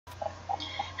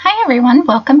Hi everyone,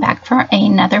 welcome back for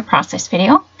another process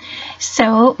video.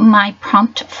 So my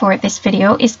prompt for this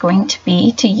video is going to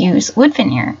be to use wood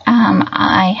veneer.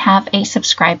 I have a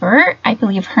subscriber, I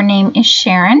believe her name is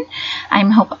Sharon.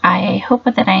 I hope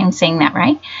that I am saying that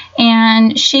right.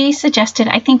 And she suggested,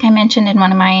 I think I mentioned in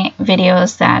one of my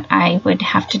videos that I would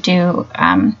have to do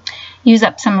use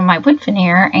up some of my wood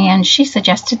veneer, and she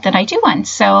suggested that I do one.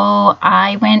 So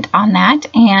I went on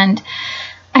that, and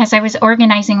as I was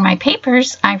organizing my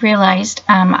papers, I realized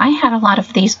I had a lot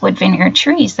of these wood veneer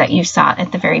trees that you saw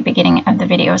at the very beginning of the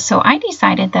video. So I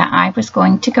decided that I was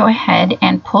going to go ahead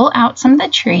and pull out some of the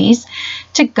trees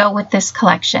to go with this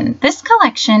collection. This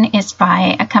collection is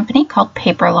by a company called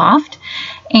Paper Loft,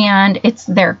 and it's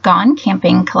their Gone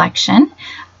Camping collection.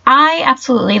 I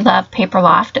absolutely love Paper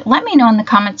Loft. Let me know in the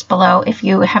comments below if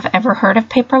you have ever heard of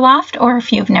Paper Loft or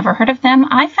if you've never heard of them.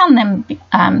 I found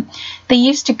them, they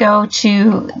used to go to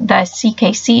the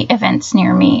CKC events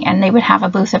near me, and they would have a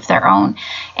booth of their own.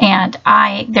 And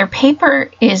their paper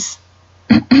is,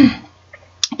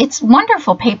 it's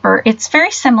wonderful paper. It's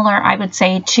very similar, I would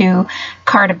say, to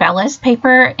Cartabella's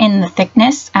paper in the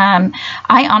thickness.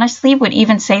 I honestly would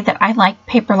even say that I like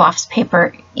Paper Loft's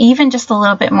paper even just a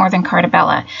little bit more than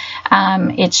Cartabella.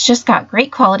 It's just got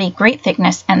great quality, great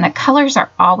thickness, and the colors are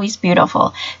always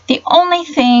beautiful. The only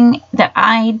thing that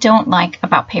I don't like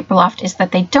about Paper Loft is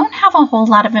that they don't have a whole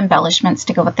lot of embellishments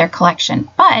to go with their collection,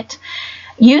 but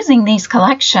using these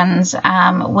collections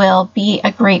will be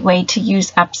a great way to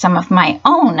use up some of my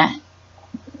own,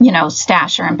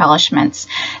 stash or embellishments.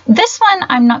 This one,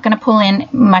 I'm not going to pull in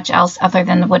much else other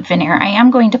than the wood veneer. I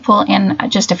am going to pull in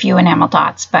just a few enamel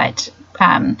dots, but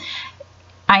I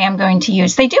am going to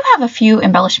use, they do have a few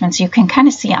embellishments you can kind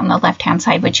of see on the left-hand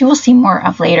side, which you will see more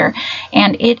of later.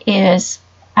 And it is,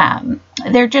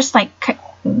 they're just like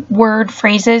word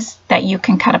phrases that you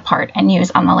can cut apart and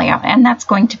use on the layout, and that's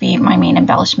going to be my main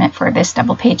embellishment for this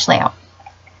double page layout.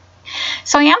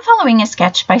 So I am following a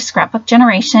sketch by Scrapbook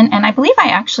Generation, and I believe I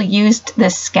actually used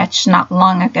this sketch not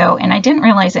long ago, and I didn't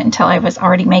realize it until I was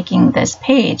already making this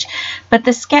page, but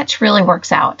the sketch really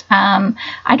works out.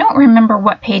 I don't remember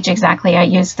what page exactly I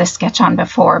used this sketch on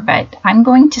before, but I'm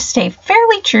going to stay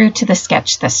fairly true to the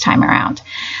sketch this time around.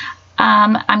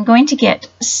 I'm going to get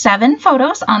 7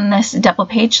 photos on this double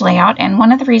page layout, and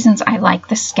one of the reasons I like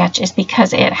this sketch is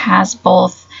because it has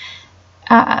both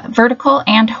vertical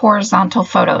and horizontal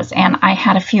photos, and I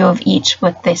had a few of each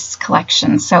with this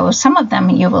collection. So some of them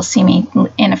you will see me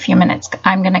in a few minutes.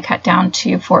 I'm going to cut down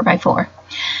to 4x4.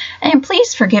 And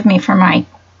please forgive me for my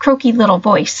croaky little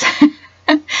voice.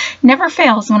 Never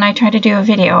fails when I try to do a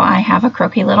video. I have a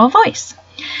croaky little voice.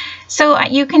 So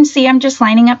you can see I'm just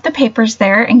lining up the papers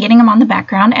there and getting them on the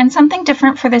background. And something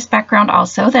different for this background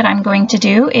also that I'm going to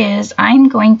do is I'm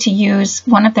going to use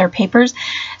one of their papers.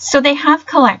 So they have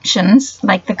collections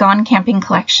like the Gone Camping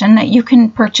collection that you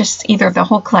can purchase either the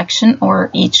whole collection or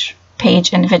each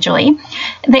page individually.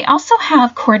 They also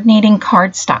have coordinating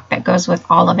cardstock that goes with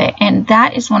all of it, and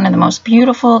that is one of the most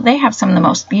beautiful. They have some of the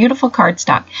most beautiful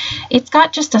cardstock. It's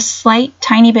got just a slight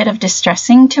tiny bit of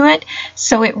distressing to it,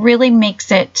 so it really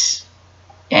makes it,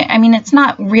 I mean, it's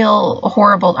not real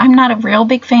horrible. I'm not a real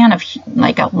big fan of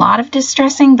like a lot of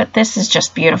distressing, but this is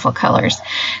just beautiful colors.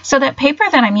 So that paper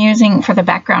that I'm using for the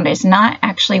background is not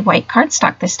actually white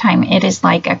cardstock this time. It is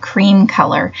like a cream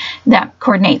color that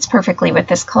coordinates perfectly with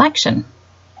this collection.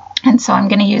 And so I'm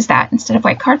going to use that instead of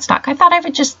white cardstock. I thought I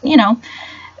would just,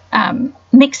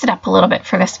 mix it up a little bit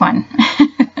for this one.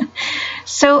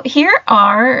 So here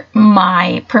are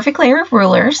my perfect layer of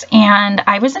rulers, and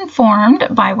I was informed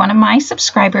by one of my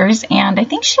subscribers, and I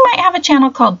think she might have a channel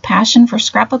called Passion for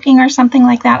Scrapbooking or something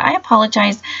like that. I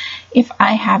apologize if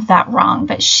I have that wrong,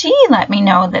 but she let me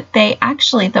know that they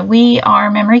actually, the We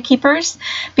Are memory keepers,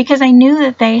 because I knew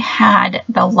that they had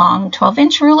the long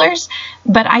 12-inch rulers,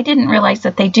 but I didn't realize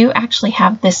that they do actually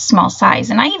have this small size.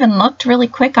 And I even looked really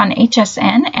quick on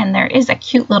HSN, and there is a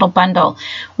cute little bundle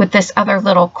with this other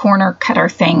little corner cutter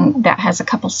thing that has a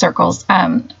couple circles.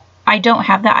 I don't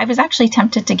have that. I was actually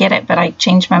tempted to get it, but I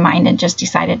changed my mind and just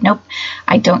decided, nope,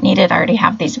 I don't need it. I already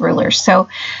have these rulers. So,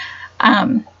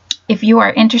 if you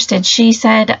are interested, she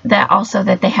said that also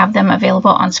that they have them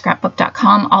available on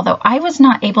scrapbook.com, although I was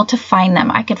not able to find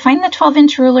them. I could find the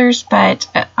 12-inch rulers, but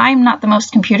I'm not the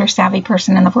most computer savvy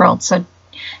person in the world, so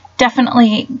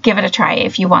definitely give it a try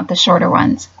if you want the shorter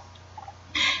ones.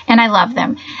 And I love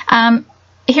them.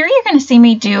 Here you're going to see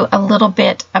me do a little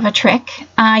bit of a trick.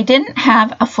 I didn't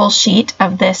have a full sheet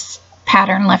of this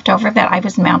pattern left over that I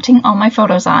was mounting all my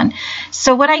photos on.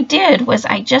 So what I did was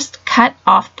I just cut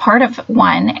off part of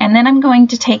one, and then I'm going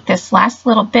to take this last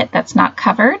little bit that's not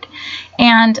covered,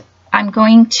 and I'm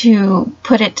going to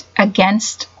put it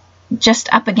against,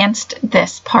 just up against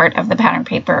this part of the pattern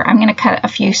paper. I'm going to cut a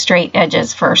few straight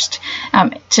edges first,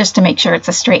 just to make sure it's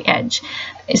a straight edge.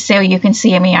 So you can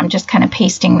see me, I'm just kind of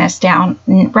pasting this down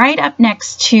right up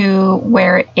next to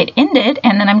where it ended,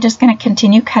 and then I'm just going to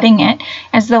continue cutting it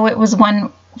as though it was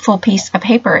one full piece of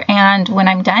paper. And when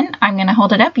I'm done, I'm going to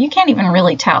hold it up. You can't even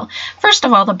really tell. First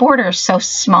of all, the border is so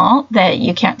small that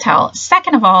you can't tell.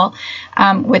 Second of all,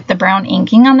 with the brown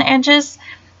inking on the edges,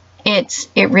 it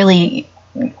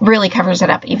really covers it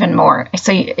up even more.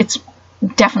 So it's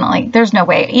definitely, there's no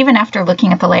way, even after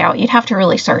looking at the layout, you'd have to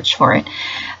really search for it.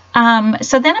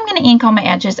 So then I'm going to ink all my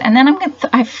edges, and then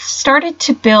I've started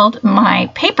to build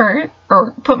my paper,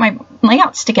 or put my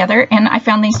layouts together, and I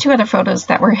found these two other photos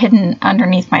that were hidden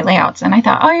underneath my layouts, and I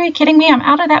thought, oh, are you kidding me? I'm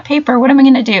out of that paper. What am I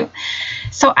going to do?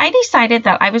 So I decided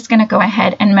that I was going to go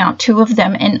ahead and mount two of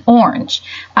them in orange.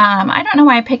 I don't know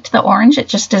why I picked the orange. It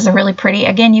just is a really pretty,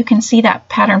 again, you can see that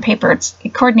pattern paper.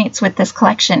 It coordinates with this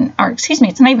collection, or excuse me,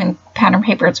 it's not even pattern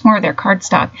paper, it's more their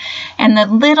cardstock. And the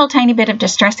little tiny bit of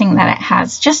distressing that it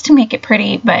has, just to make it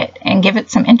pretty, and give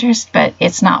it some interest, but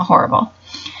it's not horrible.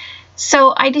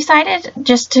 So I decided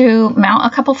just to mount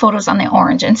a couple photos on the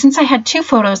orange. And since I had two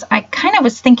photos, I kind of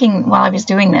was thinking while I was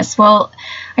doing this, well,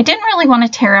 I didn't really want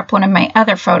to tear up one of my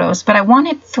other photos, but I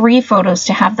wanted 3 photos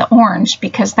to have the orange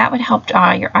because that would help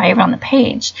draw your eye around the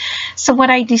page. So what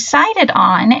I decided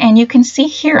on, and you can see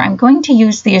here, I'm going to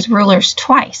use these rulers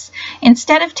twice.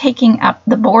 Instead of taking up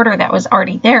the border that was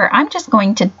already there, I'm just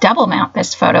going to double mount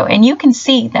this photo. And you can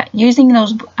see that using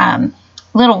those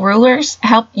little rulers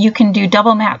help. You can do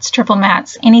double mats, triple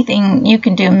mats, anything. You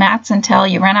can do mats until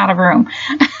you run out of room.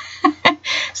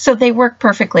 So they work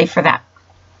perfectly for that.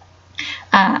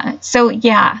 So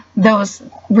yeah, those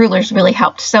rulers really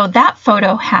helped. So that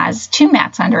photo has 2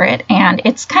 mats under it, and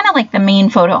it's kind of like the main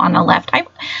photo on the left.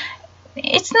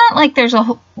 It's not like there's a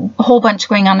whole bunch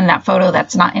going on in that photo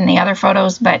that's not in the other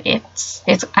photos, but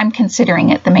I'm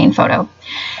considering it the main photo.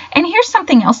 And here's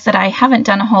something else that I haven't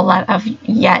done a whole lot of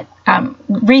yet,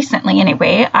 recently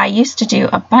anyway. I used to do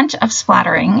a bunch of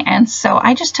splattering, and so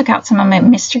I just took out some of my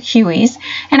Mr. Huey's,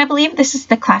 and I believe this is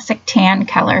the classic tan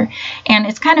color, and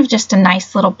it's kind of just a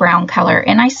nice little brown color,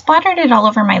 and I splattered it all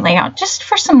over my layout just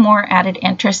for some more added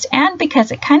interest, and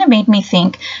because it kind of made me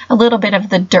think a little bit of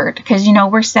the dirt, because you know,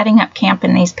 we're setting up camp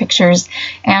in these pictures,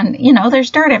 and you know,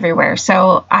 there's dirt everywhere.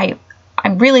 So I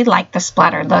really like the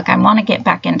splattered look. I want to get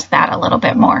back into that a little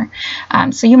bit more.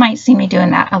 So you might see me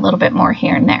doing that a little bit more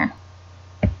here and there.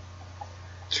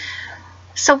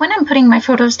 So when I'm putting my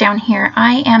photos down here,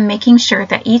 I am making sure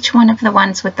that each one of the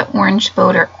ones with the orange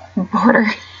border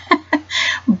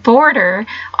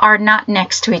are not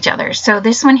next to each other. So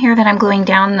this one here that I'm gluing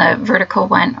down, the vertical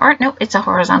one, or nope, it's a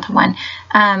horizontal one,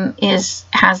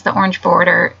 has the orange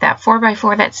border. That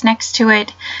 4x4 that's next to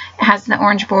it has the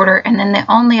orange border, and then the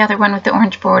only other one with the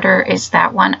orange border is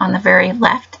that one on the very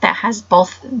left that has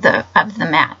both of the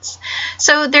mats.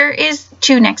 So there is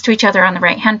 2 next to each other on the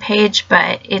right hand page,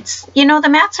 but it's, you know, the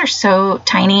mats are so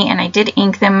tiny, and I did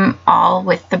ink them all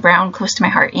with the brown Close to My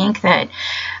Heart ink that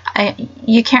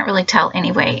you can't really tell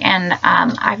anyway, and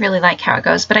I really like how it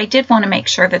goes, but I did want to make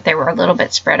sure that they were a little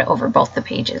bit spread over both the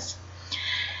pages.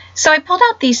 So I pulled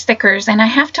out these stickers, and I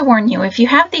have to warn you, if you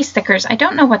have these stickers, I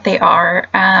don't know what they are.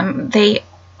 They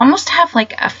almost have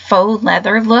like a faux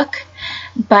leather look,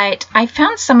 but I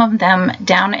found some of them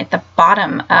down at the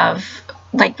bottom of,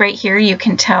 like right here, you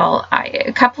can tell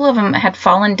a couple of them had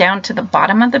fallen down to the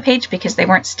bottom of the page because they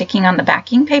weren't sticking on the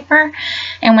backing paper.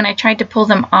 And when I tried to pull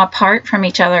them apart from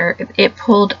each other, it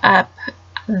pulled up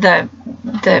the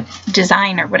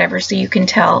design or whatever. So you can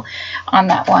tell on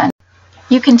that one.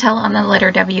 You can tell on the letter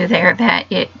W there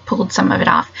that it pulled some of it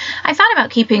off. I thought about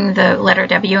keeping the letter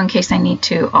W in case I need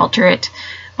to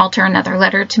alter another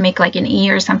letter to make like an E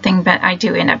or something, but I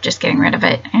do end up just getting rid of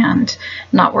it and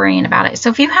not worrying about it. So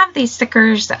if you have these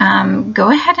stickers, go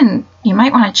ahead and you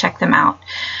might want to check them out.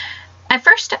 At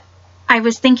first, I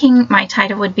was thinking my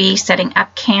title would be Setting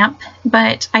Up Camp,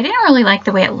 but I didn't really like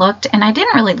the way it looked, and I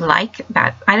didn't really like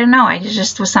that. I don't know, I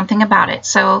just was something about it.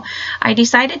 So I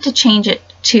decided to change it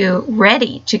to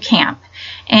Ready to Camp.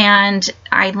 And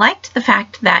I liked the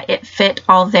fact that it fit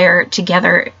all there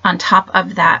together on top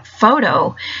of that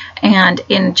photo and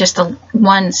in just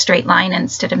one straight line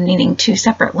instead of needing 2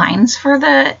 separate lines for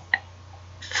the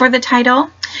title.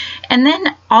 And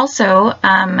then also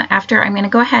after, I'm going to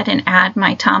go ahead and add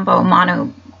my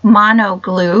Tombow mono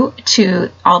glue to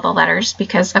all the letters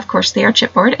because of course they are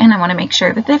chipboard and I want to make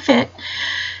sure that they fit.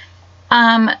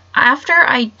 After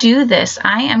I do this,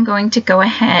 I am going to go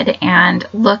ahead and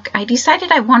look. I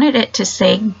decided I wanted it to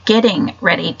say getting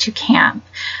ready to camp.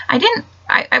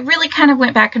 I really kind of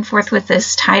went back and forth with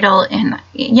this title, and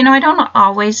you know, I don't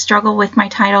always struggle with my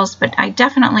titles, but I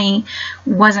definitely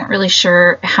wasn't really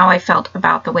sure how I felt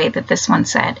about the way that this one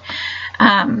said.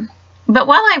 But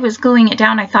while I was gluing it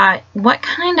down, I thought, what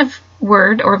kind of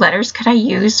word or letters could I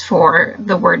use for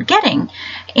the word getting?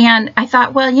 And I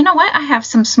thought, well, you know what? I have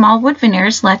some small wood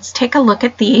veneers. Let's take a look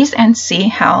at these and see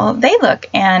how they look.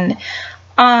 And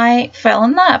I fell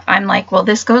in love. I'm like, well,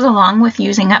 this goes along with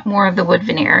using up more of the wood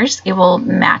veneers. It will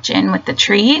match in with the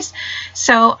trees.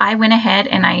 So I went ahead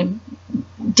and I'm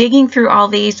digging through all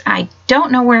these. I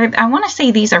don't know where, I want to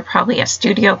say these are probably a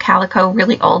Studio Calico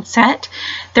really old set.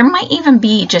 There might even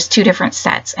be just two different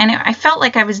sets. And I felt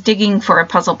like I was digging for a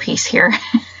puzzle piece here.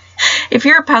 If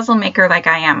you're a puzzle maker like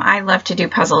I am, I love to do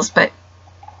puzzles, but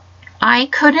I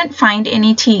couldn't find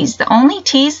any T's. The only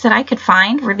T's that I could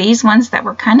find were these ones that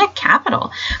were kind of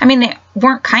capital. I mean, they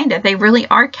weren't kind of, they really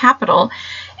are capital.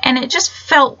 And it just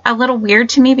felt a little weird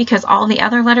to me because all the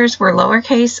other letters were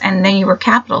lowercase and then you were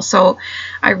capital. So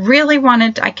I really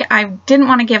wanted, I didn't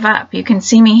want to give up. You can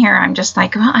see me here. I'm just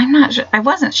like, well, I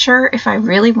wasn't sure if I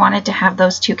really wanted to have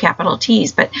those two capital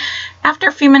T's. But after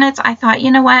a few minutes, I thought, you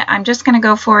know what, I'm just going to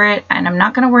go for it and I'm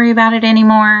not going to worry about it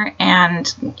anymore.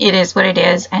 And it is what it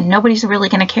is. And nobody's really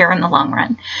going to care in the long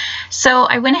run. So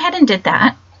I went ahead and did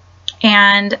that.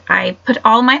 And I put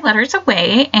all my letters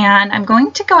away, and I'm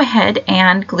going to go ahead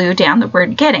and glue down the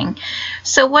word getting.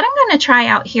 So what I'm going to try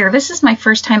out here, this is my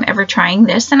first time ever trying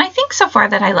this, and I think so far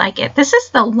that I like it. This is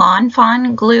the Lawn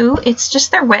Fawn glue. It's just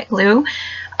their wet glue.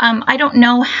 I don't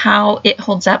know how it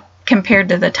holds up compared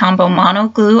to the Tombow Mono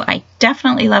glue. I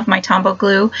definitely love my Tombow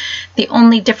glue. The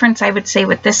only difference I would say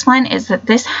with this one is that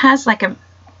this has like a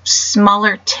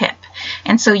smaller tip.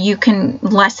 And so you can,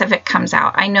 less of it comes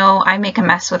out. I know I make a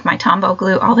mess with my Tombow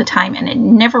glue all the time and it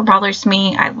never bothers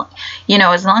me. You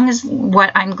know, as long as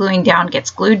what I'm gluing down gets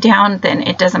glued down, then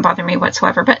it doesn't bother me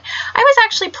whatsoever. But I was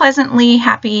actually pleasantly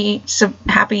happy,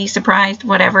 surprised,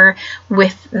 whatever,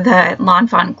 with the Lawn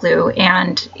Fawn glue.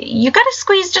 And you got to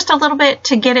squeeze just a little bit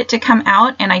to get it to come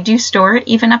out. And I do store it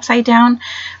even upside down,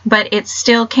 but it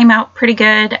still came out pretty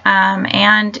good.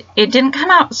 And it didn't come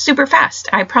out super fast.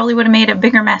 I probably would have made a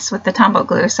bigger mess with the Tombow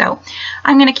glue. So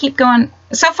I'm going to keep going.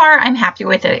 So far, I'm happy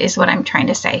with it, is what I'm trying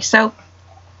to say. So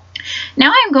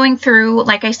now I'm going through,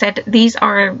 like I said, these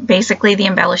are basically the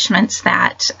embellishments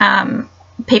that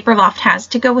Paper Loft has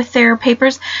to go with their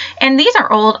papers. And these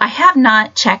are old. I have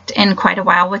not checked in quite a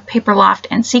while with Paper Loft,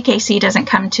 and CKC doesn't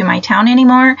come to my town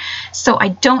anymore. So I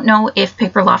don't know if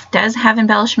Paper Loft does have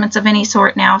embellishments of any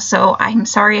sort now. So I'm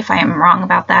sorry if I am wrong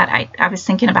about that. I was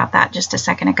thinking about that just a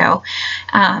second ago.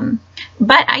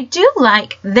 But I do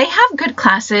like, they have good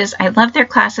classes. I love their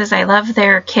classes. I love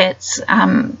their kits.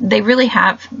 They really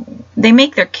have, they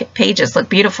make their kit pages look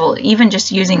beautiful, even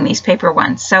just using these paper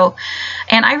ones. So,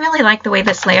 and I really like the way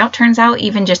this layout turns out,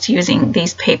 even just using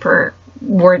these paper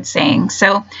word sayings.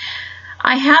 So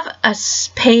I have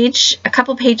a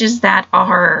couple pages that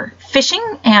are fishing,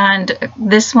 and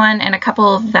this one, and a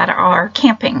couple that are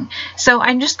camping. So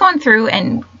I'm just going through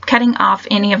and cutting off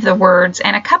any of the words,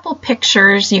 and a couple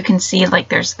pictures. You can see like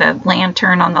there's the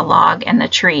lantern on the log and the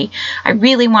tree. I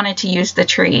really wanted to use the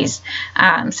trees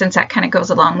since that kind of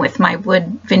goes along with my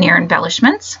wood veneer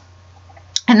embellishments.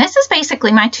 And this is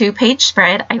basically my 2-page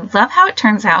spread. I love how it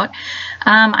turns out.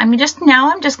 I'm just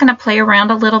going to play around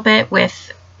a little bit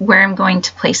with where I'm going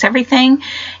to place everything.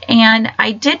 And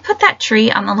I did put that tree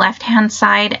on the left-hand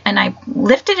side, and I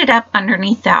lifted it up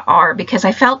underneath that R because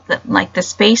I felt that like the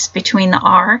space between the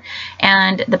R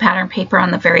and the pattern paper on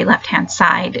the very left-hand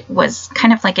side was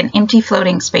kind of like an empty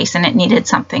floating space, and it needed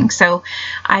something. So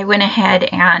I went ahead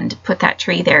and put that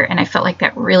tree there, and I felt like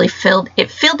that really filled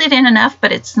it in enough,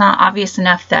 but it's not obvious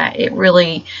enough that it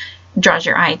really draws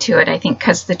your eye to it, I think,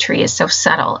 because the tree is so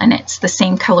subtle and it's the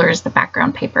same color as the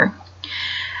background paper.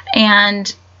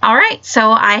 And all right,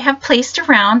 so I have placed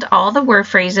around all the word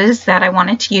phrases that I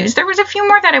wanted to use. There was a few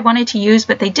more that I wanted to use,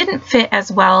 but they didn't fit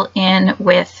as well in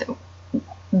with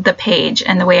the page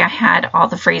and the way I had all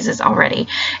the phrases already.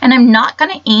 And I'm not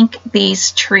going to ink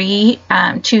these two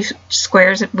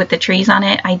squares with the trees on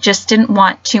it. I just didn't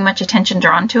want too much attention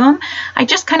drawn to them. I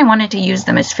just kind of wanted to use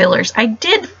them as fillers. I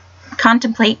did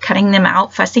contemplate cutting them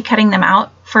out, fussy cutting them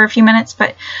out for a few minutes,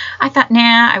 but I thought,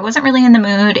 nah, I wasn't really in the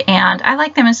mood, and I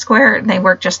like them as square. They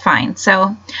work just fine.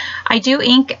 So I do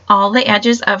ink all the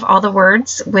edges of all the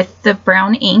words with the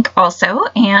brown ink also,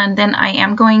 and then I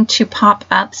am going to pop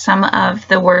up some of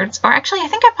the words, or actually I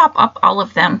think I pop up all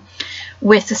of them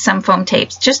with some foam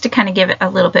tapes, just to kind of give it a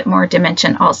little bit more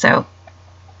dimension also.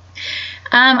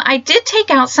 I did take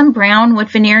out some brown wood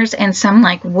veneers and some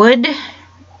like wood,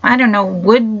 I don't know,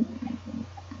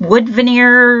 wood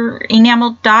veneer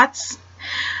enameled dots.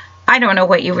 I don't know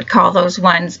what you would call those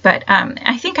ones, but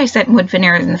I think I said wood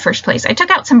veneer in the first place. I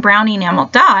took out some brown enamel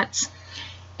dots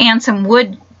and some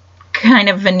wood kind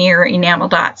of veneer enamel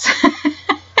dots.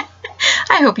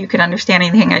 I hope you could understand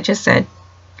anything I just said.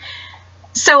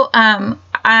 So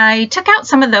I took out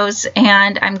some of those,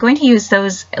 and I'm going to use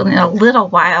those in a little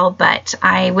while, but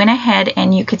I went ahead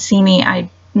and you could see me, I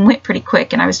went pretty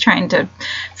quick and I was trying to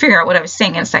figure out what I was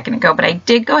saying a second ago, but I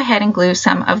did go ahead and glue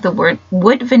some of the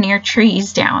wood veneer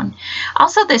trees down.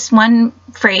 Also, this one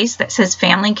phrase that says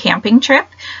family camping trip,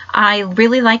 I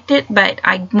really liked it, but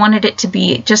I wanted it to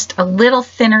be just a little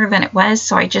thinner than it was,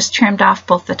 so I just trimmed off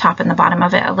both the top and the bottom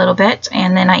of it a little bit,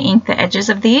 and then I inked the edges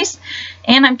of these,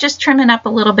 and I'm just trimming up a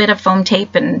little bit of foam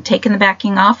tape and taking the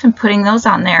backing off and putting those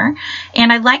on there.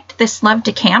 And I liked this Love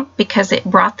to Camp because it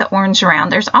brought the orange around.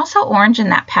 There's also orange in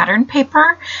that pattern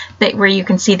paper that where you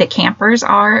can see the campers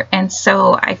are, and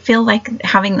so I feel like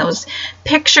having those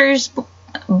pictures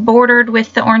bordered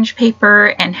with the orange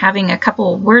paper and having a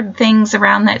couple word things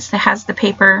around that has the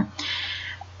paper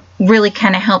really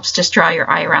kind of helps just draw your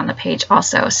eye around the page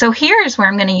also. So here's where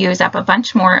I'm going to use up a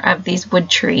bunch more of these wood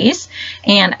trees,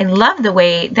 and I love the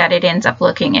way that it ends up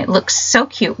looking. It looks so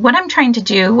cute. What I'm trying to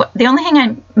do, the only thing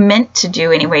I meant to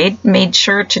do anyway, made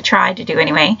sure to try to do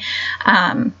anyway,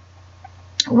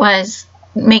 was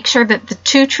make sure that the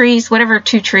two trees, whatever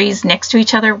two trees next to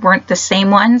each other, weren't the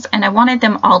same ones, and I wanted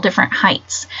them all different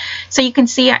heights. So you can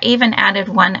see I even added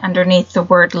one underneath the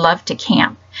word Love to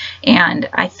Camp, and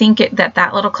I think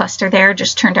that little cluster there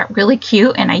just turned out really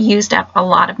cute, and I used up a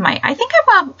lot of my, I think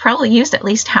I probably used at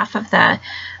least half of the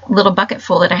little bucket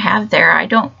full that I have there. I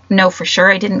don't know for sure.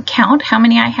 I didn't count how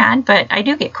many I had, but I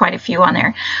do get quite a few on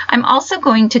there. I'm also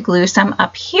going to glue some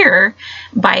up here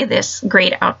by this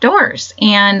Great Outdoors.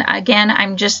 And again,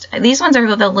 these ones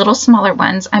are the little smaller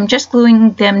ones. I'm just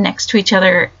gluing them next to each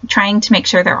other, trying to make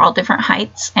sure they're all different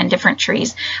heights and different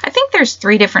trees. I think there's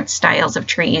 3 different styles of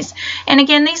trees. And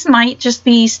again, these might just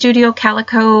be Studio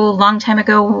Calico long time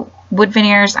ago wood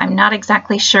veneers. I'm not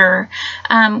exactly sure.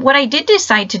 What I did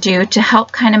decide to do to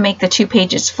help kind of make the 2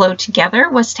 pages flow together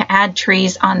was to add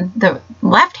trees on the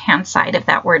left hand side of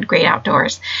that word Great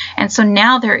Outdoors. And so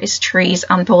now there is trees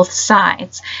on both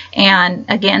sides, and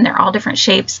again, they're all different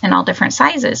shapes and all different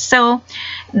sizes. So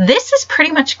this is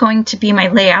pretty much going to be my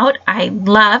layout. I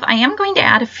am going to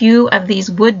add a few of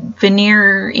these wood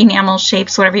veneer enamel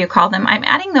shapes, whatever you call them. I'm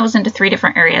adding those into 3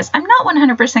 different areas. I'm not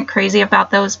 100% crazy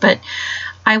about those, but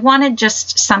I wanted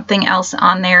just something else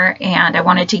on there, and I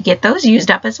wanted to get those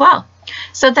used up as well.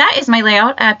 So that is my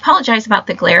layout. I apologize about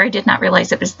the glare. I did not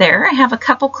realize it was there. I have a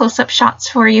couple close-up shots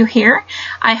for you here.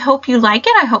 I hope you like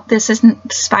it. I hope this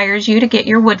inspires you to get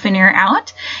your wood veneer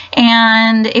out.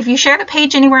 And if you share the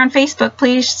page anywhere on Facebook,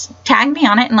 please tag me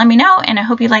on it and let me know. And I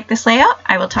hope you like this layout.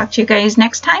 I will talk to you guys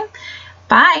next time.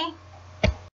 Bye.